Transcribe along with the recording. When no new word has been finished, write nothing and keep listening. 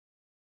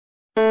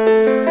Hi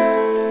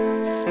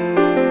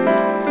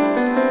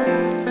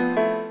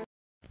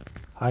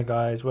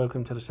guys,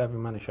 welcome to the Savvy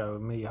Money Show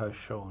with me, your host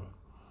Sean.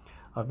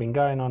 I've been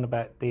going on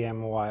about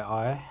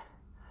DMYI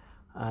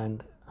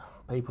and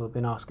people have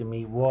been asking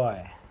me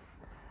why,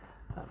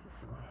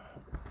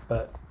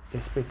 but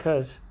it's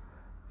because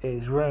it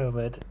is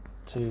rumoured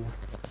to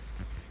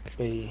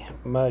be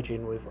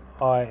merging with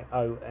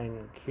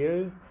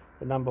IONQ,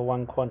 the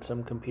 #1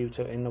 quantum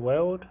computer in the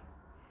world,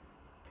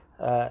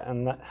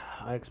 and that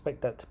I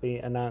expect that to be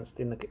announced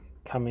in the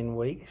coming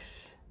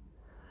weeks.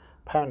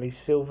 Apparently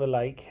Silver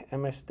Lake,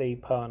 MSD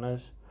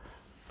Partners,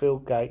 Bill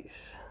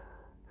Gates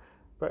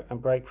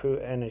and Breakthrough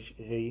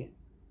Energy,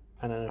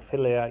 and an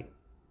affiliate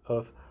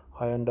of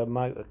Hyundai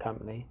Motor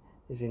Company,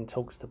 is in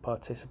talks to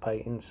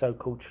participate in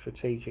so-called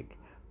strategic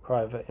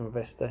private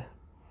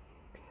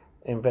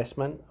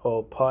investment,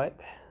 or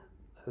PIPE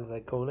as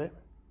they call it.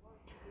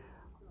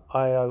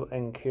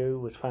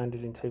 IONQ was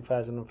founded in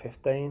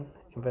 2015.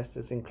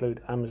 Investors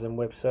include Amazon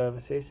Web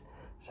Services,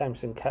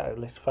 Samsung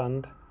Catalyst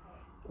Fund,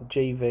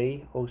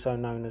 GEVO, also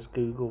known as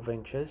Google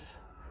Ventures,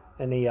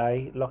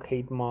 NEA,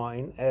 Lockheed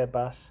Martin,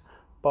 Airbus,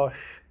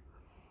 Bosch.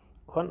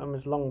 Quantum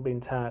has long been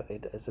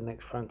touted as the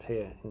next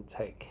frontier in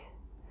tech.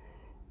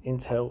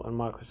 Intel and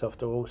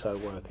Microsoft are also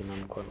working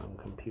on quantum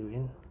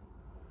computing.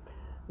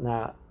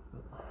 Now,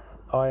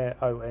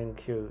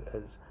 IONQ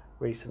has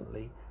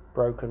recently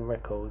broken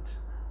records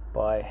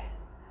by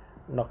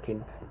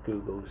knocking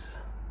Google's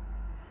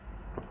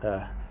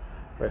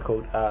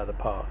record out of the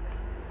park.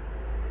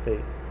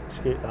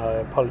 I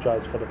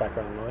apologise for the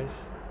background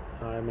noise.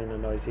 I am in a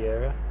noisy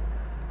area.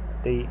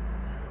 The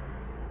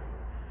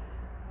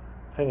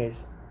thing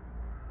is,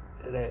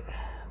 there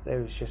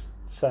is just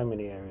so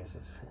many areas.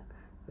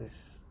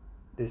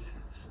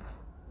 This,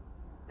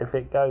 if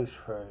it goes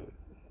through,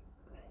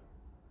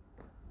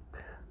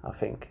 I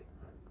think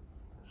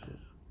this has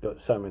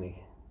got so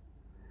many.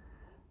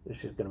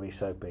 This is going to be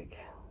so big.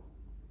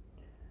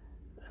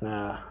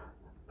 Now,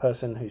 the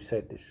person who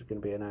said this is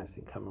going to be announced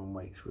in coming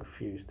weeks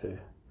refused to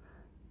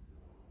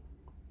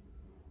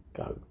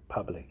go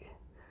public,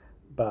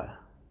 but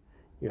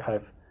you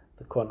have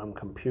the quantum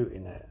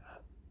computing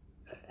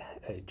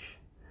edge,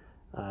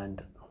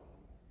 and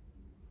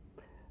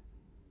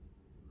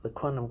the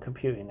quantum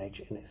computing edge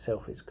in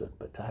itself is good,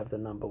 but to have the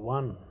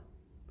 #1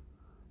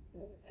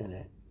 in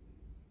it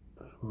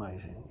is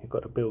amazing. You've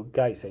got the Bill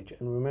Gates edge,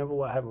 and remember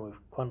what happened with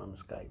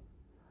QuantumScape,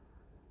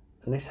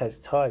 and this has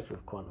ties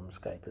with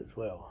QuantumScape as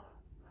well.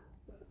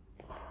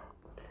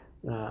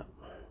 Now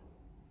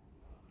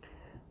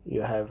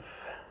you have,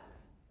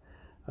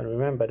 and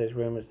remember, there's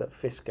rumours that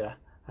Psth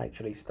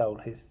actually stole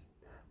his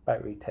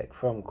battery tech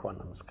from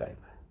QuantumScape.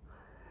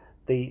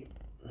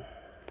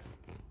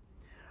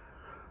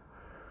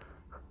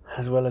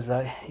 As well as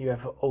that, you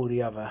have all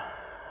the other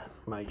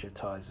major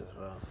ties as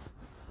well.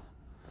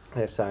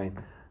 They're saying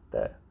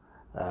that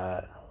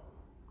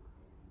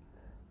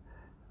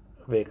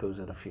vehicles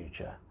of the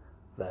future,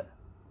 that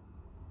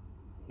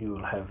you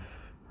will have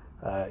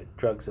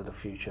drugs of the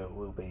future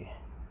will be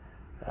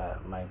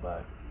made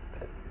by,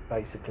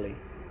 basically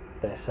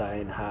they're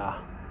saying how,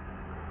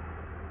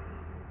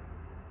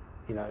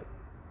 you know,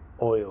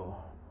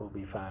 oil will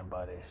be found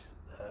by this.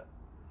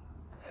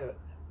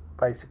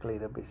 Basically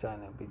they'll be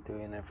saying they'll be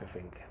doing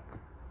everything,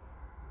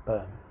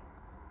 but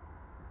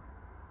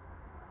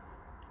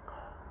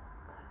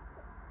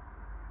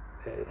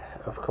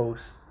of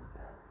course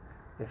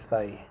if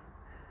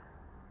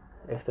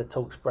the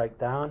talks break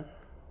down,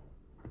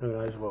 who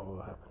knows what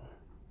will happen.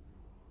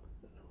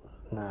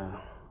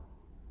 Now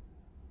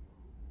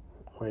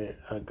we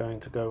are going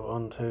to go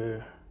on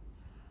to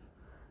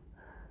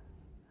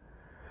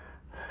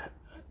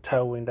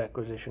Tailwind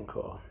Acquisition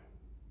Core.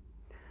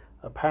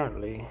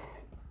 Apparently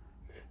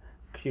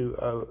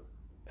QOMPLX,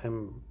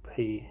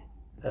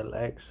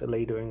 a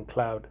leader in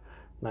cloud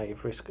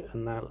native risk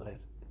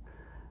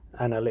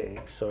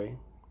analytics,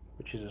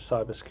 which is a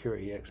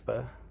cybersecurity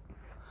expert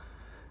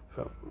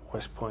from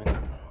West Point,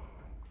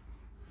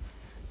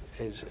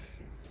 is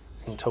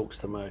in talks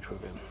to merge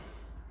with him.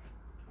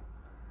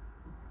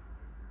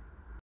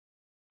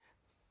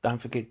 Don't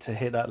forget to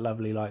hit that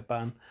lovely like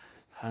button,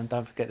 and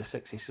don't forget the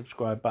sexy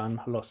subscribe button.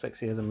 A lot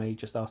sexier than me,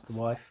 just ask the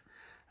wife.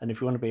 And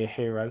if you want to be a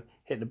hero,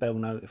 hit the bell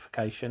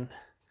notification.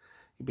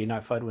 You'll be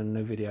notified when a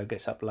new video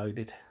gets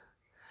uploaded.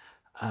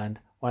 And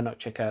why not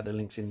check out the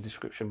links in the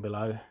description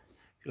below.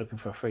 If you're looking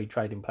for a free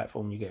trading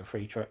platform, you get a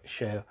free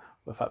share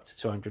worth up to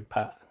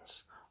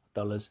 $200,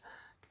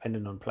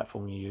 depending on the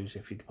platform you use.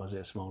 If you deposit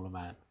a small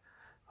amount,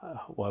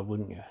 why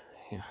wouldn't you?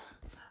 Yeah.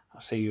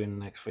 I'll see you in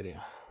the next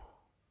video.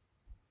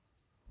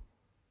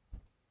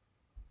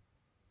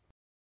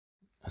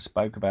 I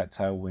spoke about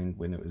Tailwind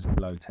when it was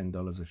below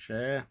 $10 a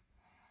share,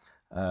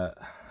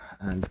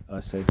 and I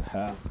said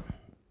how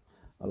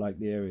I like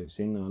the area it's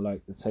in, I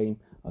like the team.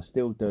 I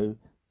still do.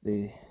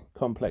 The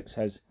complex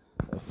has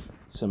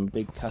some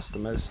big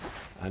customers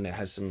and it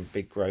has some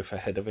big growth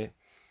ahead of it.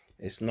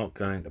 It's not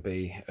going to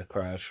be a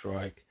crowd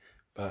strike,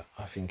 but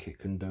I think it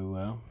can do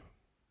well.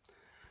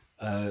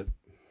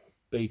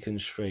 Beacon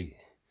Street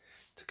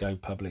to go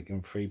public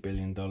in $3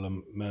 billion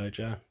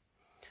merger.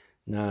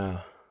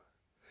 Now,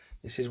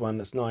 this is one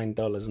that's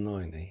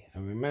 $9.90,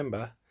 and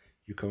remember,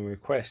 you can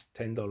request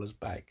 $10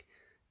 back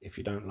if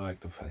you don't like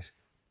the place,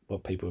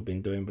 what people have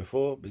been doing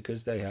before,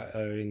 because they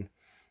are in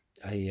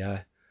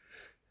a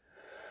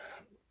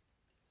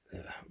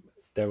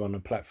they're on a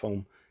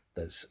platform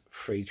that's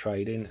free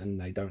trading, and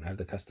they don't have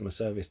the customer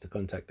service to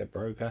contact their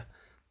broker.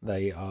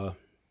 They are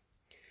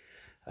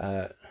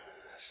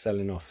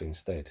selling off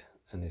instead,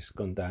 and it's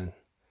gone down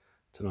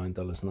to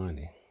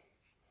 $9.90,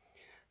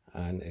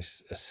 and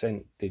it's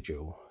Ascent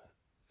Digital.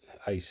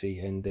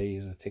 ACND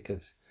is a ticker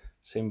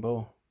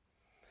symbol.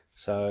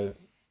 So,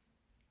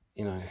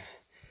 you know,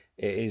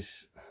 it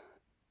is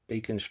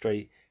Beacon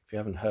Street. If you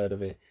haven't heard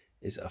of it,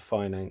 is a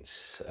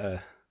finance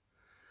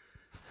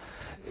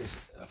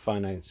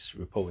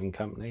reporting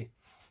company,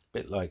 a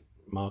bit like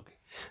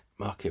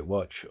Market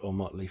Watch or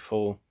Motley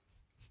Fool.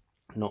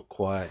 Not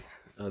quite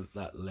at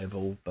that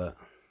level, but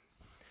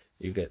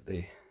you get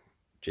the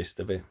gist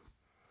of it.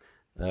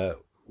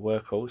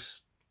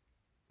 Workhorse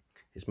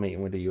is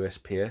meeting with the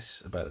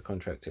USPS about the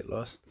contract it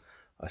lost.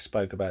 I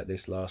spoke about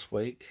this last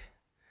week.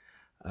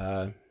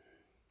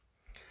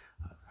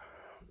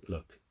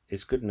 Look,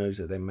 it's good news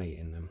that they're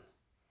meeting them,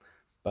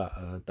 but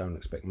I don't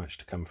expect much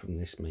to come from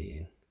this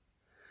meeting.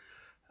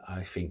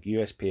 I think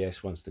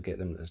USPS wants to get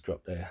them to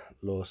drop their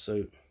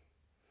lawsuit.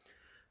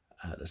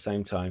 At the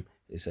same time,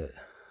 it's a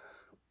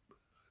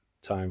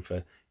time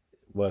for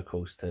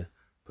Workhorse to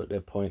put their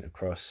point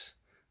across,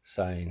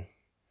 saying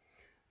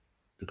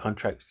the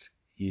contract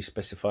you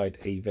specified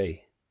EV.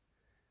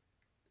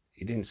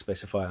 You didn't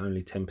specify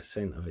only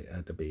 10% of it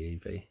had to be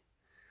EV,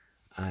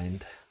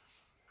 and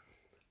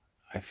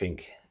I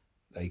think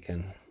they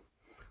can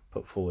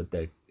put forward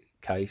their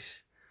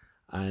case.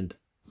 And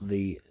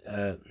the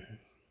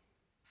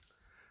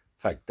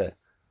fact that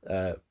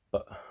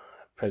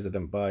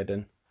President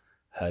Biden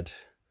had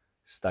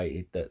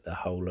stated that the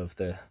whole of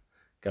the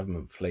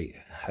government fleet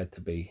had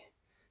to be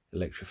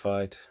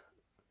electrified,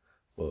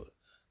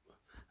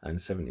 and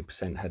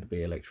 70% had to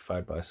be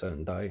electrified by a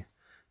certain day.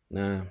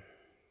 Now,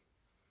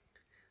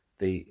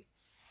 the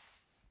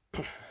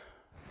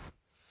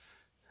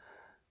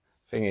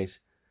thing is,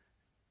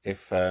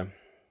 if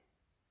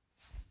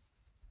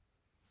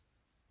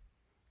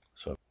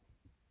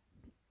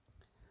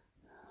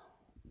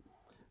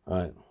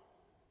right,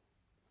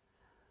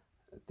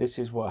 this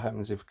is what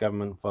happens if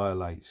government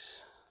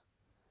violates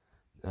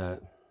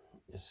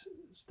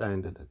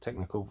standard, a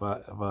technical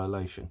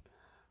violation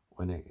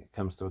when it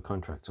comes to a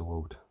contract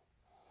award.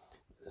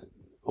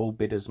 All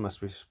bidders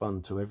must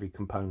respond to every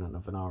component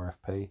of an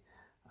RFP,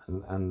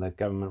 and the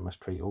government must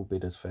treat all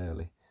bidders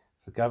fairly.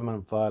 If the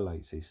government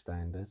violates these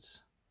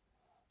standards,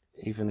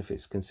 even if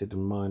it's considered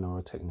minor or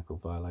a technical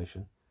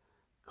violation,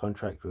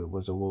 contract that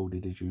was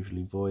awarded is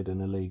usually void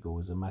and illegal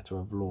as a matter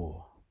of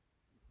law.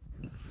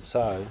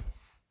 So,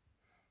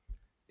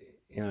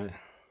 you know,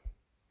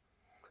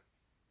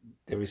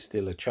 there is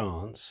still a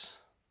chance,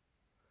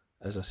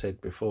 as I said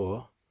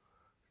before,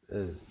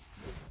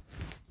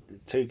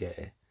 to get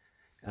it.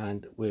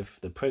 And with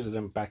the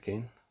president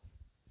backing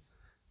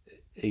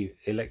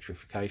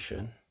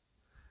electrification,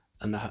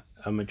 and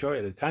a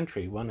majority of the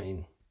country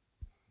wanting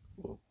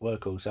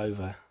Workhorse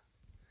over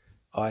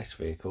ICE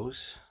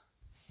vehicles,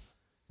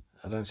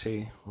 I don't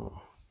see.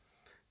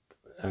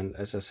 And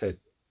as I said,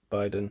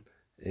 Biden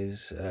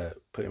is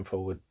putting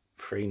forward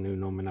 3 new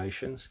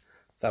nominations.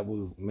 That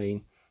will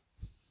mean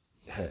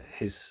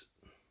his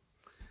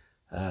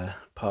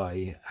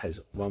party has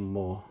 1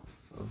 more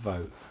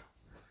vote,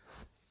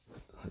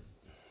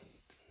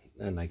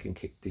 and they can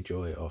kick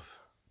DeJoy off,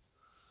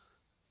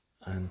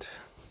 and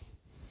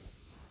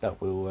that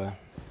will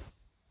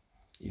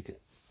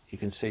you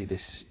can see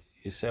this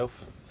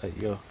yourself at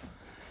your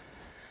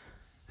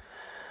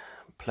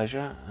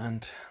pleasure,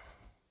 and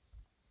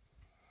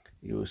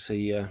you will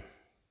see.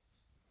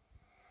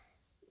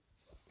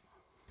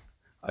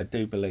 I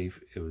do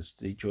believe it was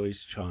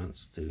DeJoy's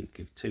chance to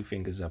give 2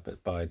 fingers up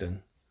at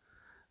Biden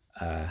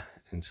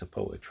in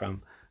support of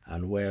Trump,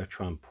 and where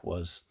Trump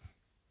was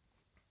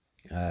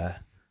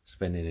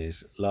spending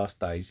his last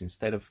days,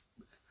 instead of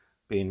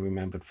being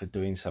remembered for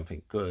doing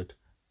something good,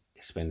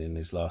 spending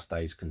his last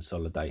days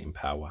consolidating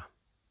power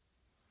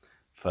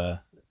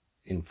for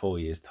in 4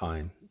 years'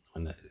 time,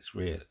 when it's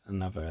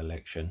another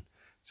election,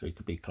 so he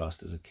could be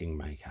classed as a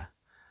kingmaker.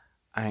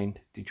 And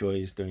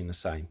DeJoy is doing the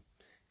same.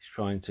 He's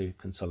trying to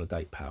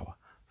consolidate power.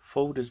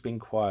 Ford has been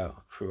quiet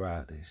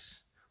throughout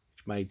this,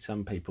 which made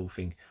some people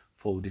think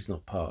Ford is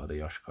not part of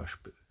the Oshkosh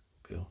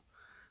bill,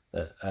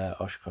 that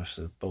Oshkosh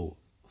have bought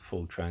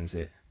Ford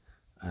Transit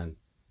and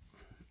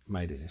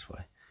made it this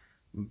way.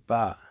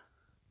 But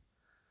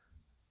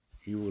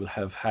you will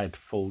have had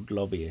Ford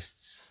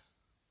lobbyists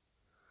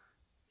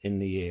in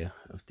the ear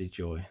of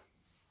DeJoy,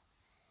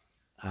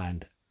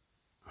 and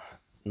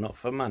not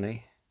for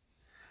money.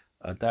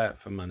 I doubt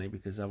for money,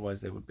 because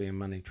otherwise there would be a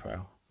money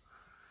trail,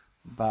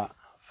 but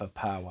for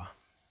power.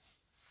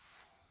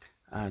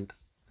 And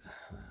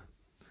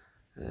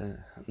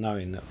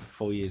knowing that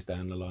 4 years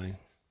down the line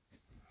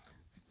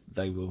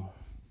they will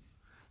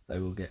they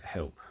will get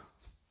help.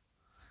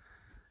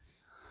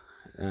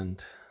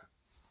 And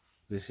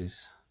this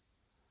is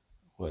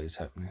what is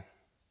happening.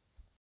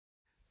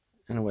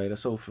 Anyway,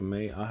 that's all from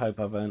me. I hope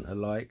I've earned a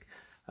like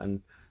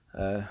and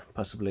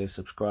possibly a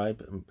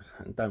subscribe,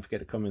 and don't forget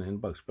to comment in the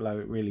box below.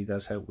 It really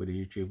does help with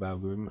the YouTube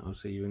algorithm. I'll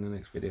see you in the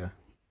next video.